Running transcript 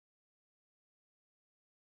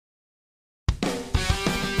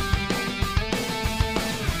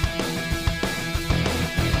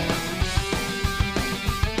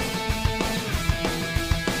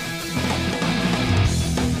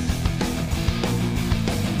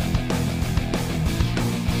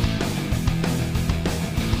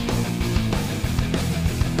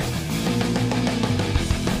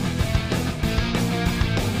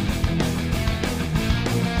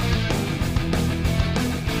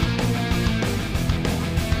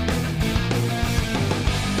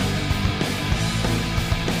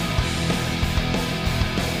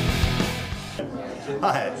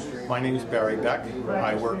Hi, my name is Kathy Beck.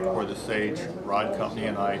 I work for the Sage Rod Company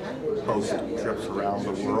and I host trips around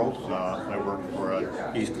the world. I work for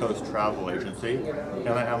an East Coast travel agency and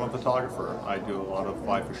I am a photographer. I do a lot of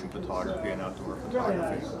fly fishing photography and outdoor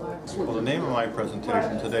photography. Well, the name of my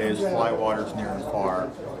presentation today is Fly Waters Near and Far,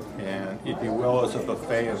 and if you will, it's a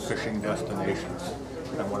buffet of fishing destinations.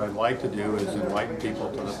 And what I'd like to do is enlighten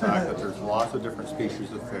people to the fact that there's lots of different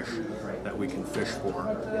species of fish that we can fish for.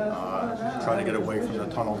 Trying to get away from the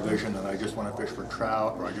tunnel vision that I just want to fish for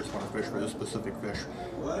trout or I just want to fish for this specific fish,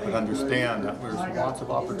 but understand that there's lots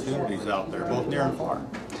of opportunities out there, both near and far.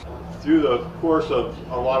 Through the course of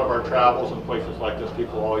a lot of our travels and places like this,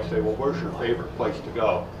 people always say, well, where's your favorite place to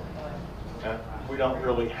go? And we don't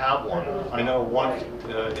really have one. I know once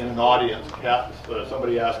in an audience,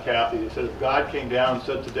 somebody asked Kathy, they said, if God came down and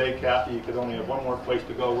said, today, Kathy, you could only have one more place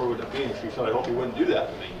to go, where would it be? And she said, I hope he wouldn't do that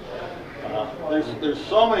to me. There's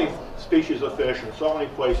so many species of fish and so many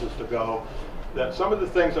places to go that some of the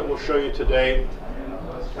things that we'll show you today,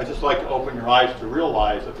 I just like to open your eyes to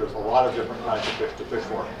realize that there's a lot of different kinds of fish to fish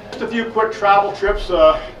for. Just a few quick travel tips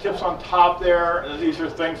on top there. These are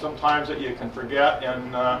things sometimes that you can forget,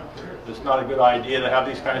 and it's not a good idea to have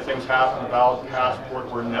these kind of things happen. A valid passport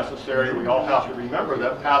where necessary. We all have to remember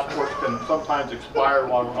that passports can sometimes expire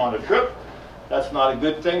while we're on a trip. That's not a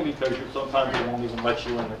good thing because sometimes they won't even let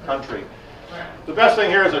you in the country. The best thing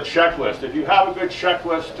here is a checklist. If you have a good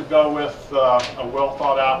checklist to go with a well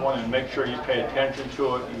thought out one and make sure you pay attention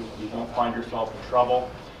to it, you won't find yourself in trouble.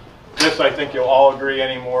 This, I think you'll all agree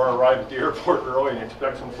anymore, arrive at the airport early and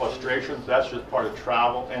expect some frustrations. That's just part of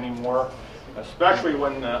travel anymore, especially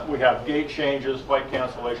when we have gate changes, flight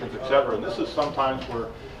cancellations, etc. And this is sometimes where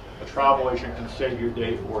a travel agent can save your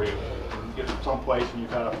day for you. You get to some place and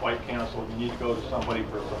you've had a flight canceled, you need to go to somebody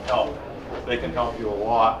for some help. They can help you a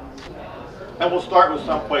lot. And we'll start with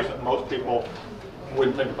some place that most people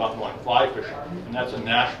wouldn't think about going fly fishing, and that's in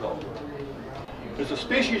Nashville. There's a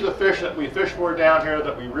species of fish that we fish for down here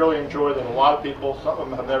that we really enjoy that a lot of people, some of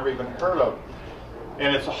them have never even heard of,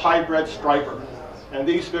 and it's a hybrid striper. And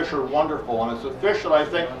these fish are wonderful, and it's a fish that I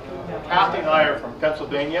think, Kathy and I are from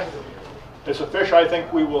Pennsylvania. It's a fish I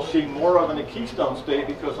think we will see more of in the Keystone State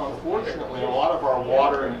because unfortunately a lot of our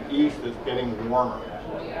water in the east is getting warmer.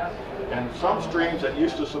 And some streams that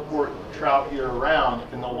used to support trout year-round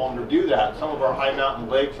can no longer do that. Some of our high mountain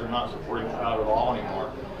lakes are not supporting trout at all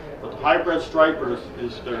anymore. But the hybrid striper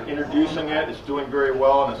they're introducing it, it's doing very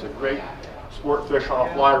well, and it's a great sport fish on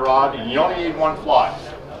a fly rod, and you only need one fly.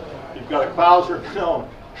 You've got a Clouser,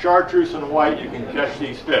 chartreuse, and white, you can catch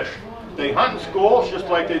these fish. They hunt in schools just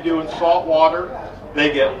like they do in salt water.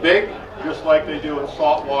 They get big just like they do in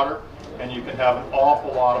salt water, and you can have an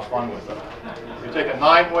awful lot of fun with them. You take a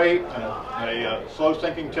 9-weight and a slow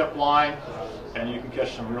sinking tip line, and you can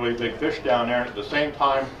catch some really big fish down there. And at the same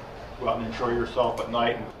time, go out and enjoy yourself at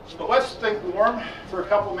night. So let's think warm for a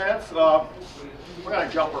couple minutes. We're going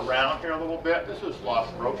to jump around here a little bit. This is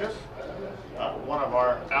Las Rocas, one of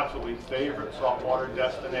our absolutely favorite saltwater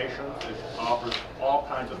destinations. It offers all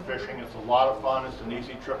kinds of fishing. It's a lot of fun. It's an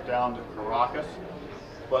easy trip down to Caracas.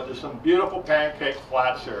 But there's some beautiful pancake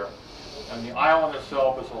flats here. And the island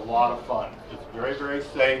itself is a lot of fun. It's very, very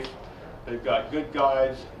safe. They've got good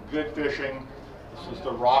guides, good fishing. This is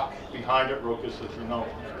the rock behind it. Rocas, as you know,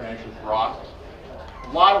 in Spanish is rock.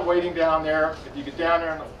 A lot of wading down there. If you get down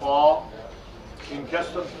there in the fall, you can catch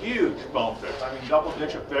some huge bonefish. I mean,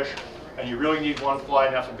 double-digit fish. And you really need one fly,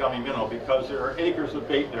 and that's a gummy minnow, because there are acres of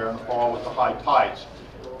bait there in the fall with the high tides.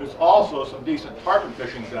 There's also some decent tarpon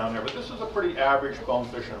fishing down there, but this is a pretty average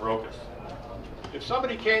bonefish in Rocas. If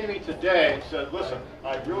somebody came to me today and said, listen,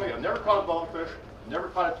 I've never caught a bonefish, never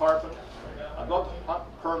caught a tarpon, I'd love to hunt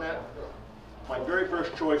permit, my very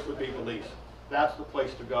first choice would be Belize. That's the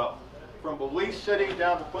place to go. From Belize City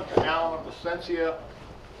down to Punta Allen, Placencia,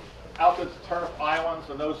 out to the Turnip Islands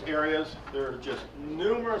and those areas, there are just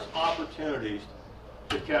numerous opportunities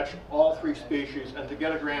to catch all three species and to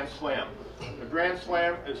get a Grand Slam. The Grand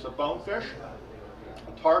Slam is a bonefish,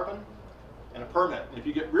 a tarpon, and a permit. And if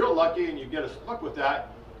you get real lucky and you get a hook with that,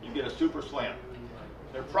 you get a super slam.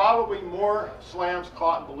 There are probably more slams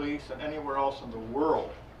caught in Belize than anywhere else in the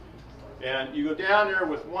world. And you go down there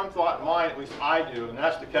with one thought in mind, at least I do, and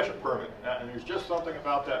that's to catch a permit. And there's just something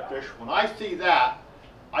about that fish. When I see that,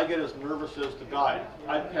 I get as nervous as the guide.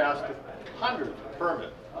 I've passed hundreds of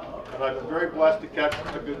permit, and I've been very blessed to catch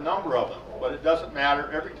a good number of them. But it doesn't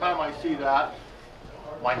matter. Every time I see that,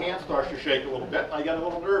 my hand starts to shake a little bit, and I get a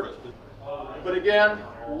little nervous. But again,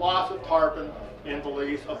 lots of tarpon in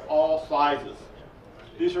Belize of all sizes.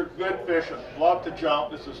 These are good fish that love to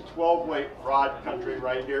jump. This is 12-weight rod country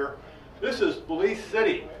right here. This is Belize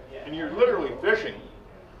City, and you're literally fishing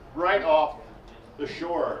right off the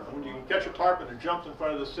shore. When you can catch a tarpon that jumps in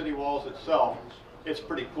front of the city walls itself, it's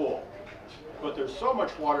pretty cool. But there's so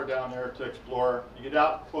much water down there to explore. You get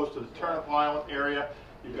out close to the Turnip Island area,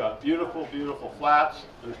 you've got beautiful, beautiful flats.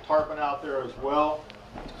 There's tarpon out there as well.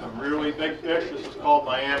 Some really big fish. This is called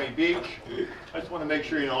Miami Beach. I just want to make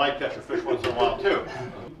sure you know I catch a fish once in a while too.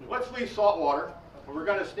 Let's leave saltwater. We're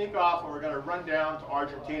going to sneak off and we're going to run down to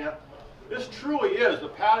Argentina. This truly is, the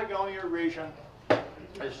Patagonia region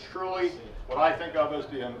is truly what I think of as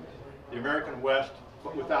the American West,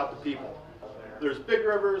 but without the people. There's big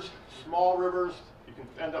rivers, small rivers. You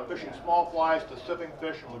can end up fishing small flies to sipping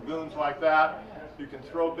fish in lagoons like that. You can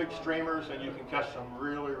throw big streamers and you can catch some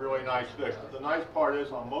really, really nice fish. But the nice part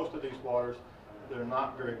is on most of these waters, they're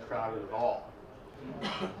not very crowded at all.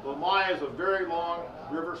 The Maya is a very long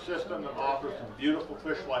river system that offers some beautiful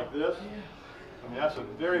fish like this. I mean, that's a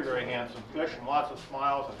very, very handsome fish and lots of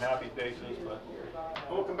smiles and happy faces. But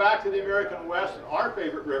we'll come back to the American West and our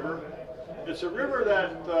favorite river. It's a river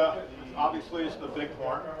that obviously is the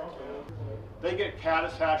Bighorn. They get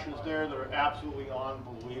caddis hatches there that are absolutely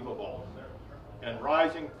unbelievable. And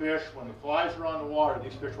rising fish, when the flies are on the water,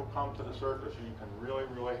 these fish will come to the surface and you can really,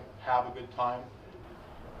 really have a good time.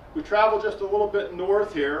 We travel just a little bit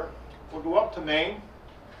north here. We'll go up to Maine.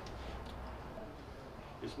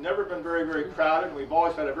 It's never been very, very crowded, and we've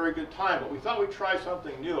always had a very good time, but we thought we'd try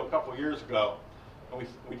something new a couple years ago. And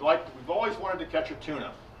we've always wanted to catch a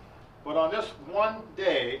tuna. But on this one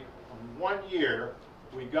day, 1 year,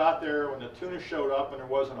 we got there when the tuna showed up and there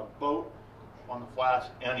wasn't a boat on the flats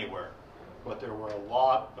anywhere. But there were a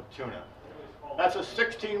lot of tuna. That's a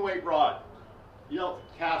 16-weight rod. You don't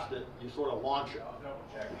cast it, you sort of launch it.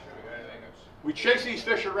 We chased these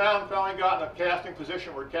fish around, finally got in a casting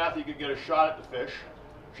position where Kathy could get a shot at the fish.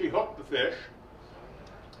 She hooked the fish.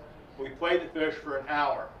 We played the fish for an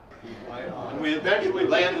hour. And we eventually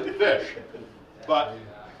landed the fish. But,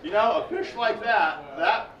 you know, a fish like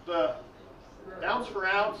that, ounce for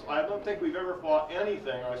ounce, I don't think we've ever fought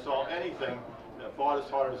anything, or I saw anything that fought as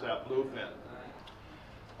hard as that bluefin.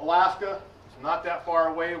 Alaska, it's not that far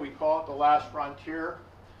away. We call it the last frontier.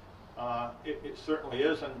 It certainly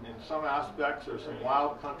is, and in some aspects there's some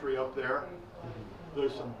wild country up there.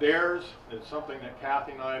 There's some bears. It's something that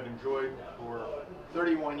Kathy and I have enjoyed for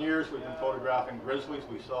 31 years. We've been photographing grizzlies.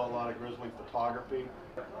 We saw a lot of grizzly photography.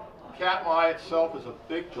 Katmai itself is a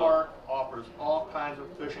big park, offers all kinds of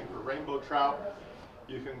fishing for rainbow trout.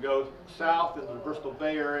 You can go south into the Bristol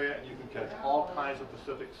Bay area and you can catch all kinds of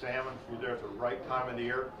Pacific salmon if you're there at the right time of the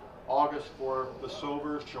year. August for the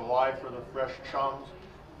silvers, July for the fresh chums,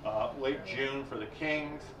 late June for the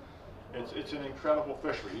kings. It's an incredible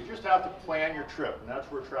fishery. You just have to plan your trip, and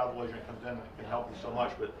that's where Travel Agent comes in and can help you so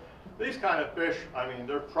much. But these kind of fish, I mean,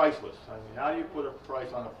 they're priceless. I mean, how do you put a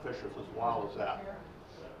price on a fish that's as wild as that?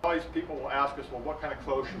 Always people will ask us, well, what kind of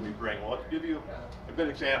clothes should we bring? Well, let's give you a good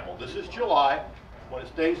example. This is July, when it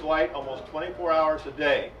stays light almost 24 hours a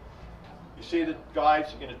day. You see the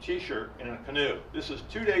guys in a t-shirt in a canoe. This is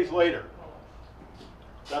 2 days later.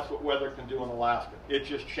 That's what weather can do in Alaska. It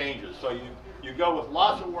just changes. So you go with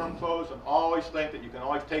lots of warm clothes and always think that you can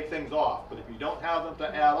always take things off. But if you don't have them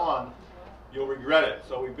to add on, you'll regret it.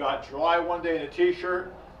 So we've got July 1 day in a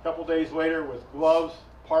t-shirt, a couple days later with gloves,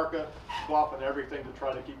 parka, fluff, and everything to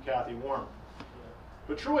try to keep Kathy warm.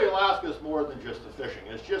 But truly Alaska is more than just the fishing.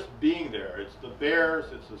 It's just being there. It's the bears,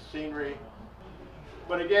 it's the scenery.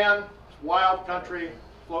 But again, it's wild country.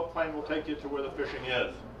 Float plane will take you to where the fishing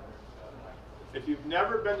is. If you've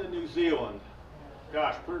never been to New Zealand,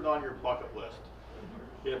 gosh, put it on your bucket list.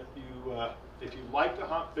 If you like to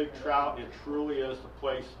hunt big trout, it truly is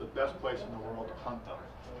the best place in the world to hunt them.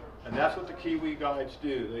 And that's what the Kiwi guides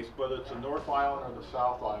do. Whether it's the North Island or the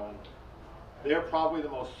South Island, they're probably the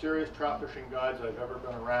most serious trout fishing guides I've ever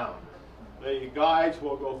been around. The guides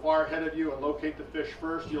will go far ahead of you and locate the fish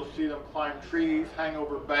first. You'll see them climb trees, hang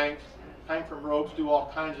over banks, hang from ropes, do all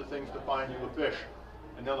kinds of things to find you a fish.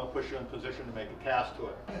 And then they'll push you in position to make a cast to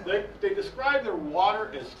it. They describe their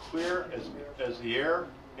water as clear as the air,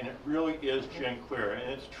 and it really is gin clear.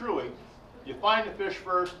 And it's truly, you find the fish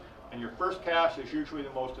first, and your first cast is usually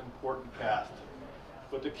the most important cast.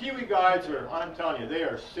 But the Kiwi guides are, I'm telling you, they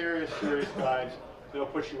are serious, serious guides. They'll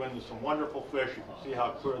push you into some wonderful fish. You can see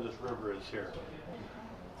how clear this river is here.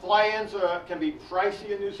 Fly-ins can be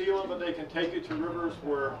pricey in New Zealand, but they can take you to rivers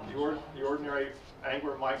where the ordinary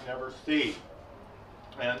angler might never see.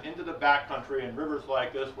 And into the backcountry and rivers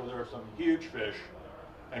like this where there are some huge fish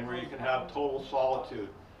and where you can have total solitude,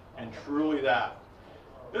 and truly that.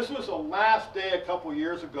 This was the last day a couple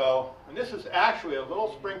years ago, and this is actually a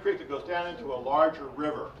little spring creek that goes down into a larger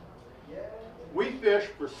river. We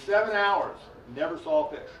fished for 7 hours, never saw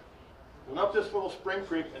a fish. Went up this little spring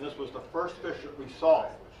creek, and this was the first fish that we saw.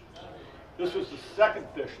 This was the second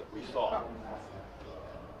fish that we saw.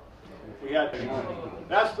 We had,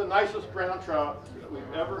 that's the nicest brown trout that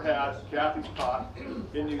we've ever had. Kathy's caught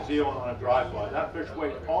in New Zealand on a dry fly. That fish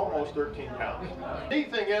weighed almost 13 pounds. The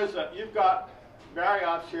neat thing is that you've got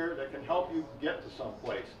marriots here that can help you get to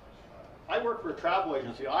someplace. I work for a travel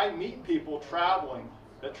agency. I meet people traveling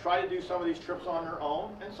that try to do some of these trips on their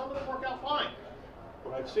own, and some of them work out fine.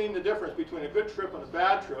 But I've seen the difference between a good trip and a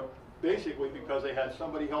bad trip, basically because they had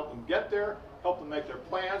somebody help them get there, help them make their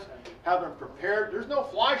plans, have them prepared. There's no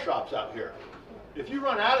fly shops out here. If you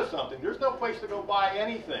run out of something, there's no place to go buy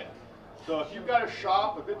anything. So if you've got a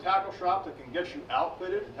shop, a good tackle shop that can get you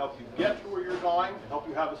outfitted and help you get to where you're going, and help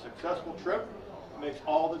you have a successful trip, it makes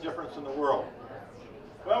all the difference in the world.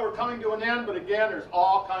 Well, we're coming to an end, but again, there's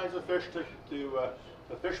all kinds of fish to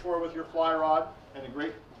fish for with your fly rod, and a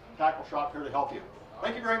great tackle shop here to help you.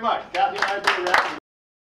 Thank you very much. Kathy and I are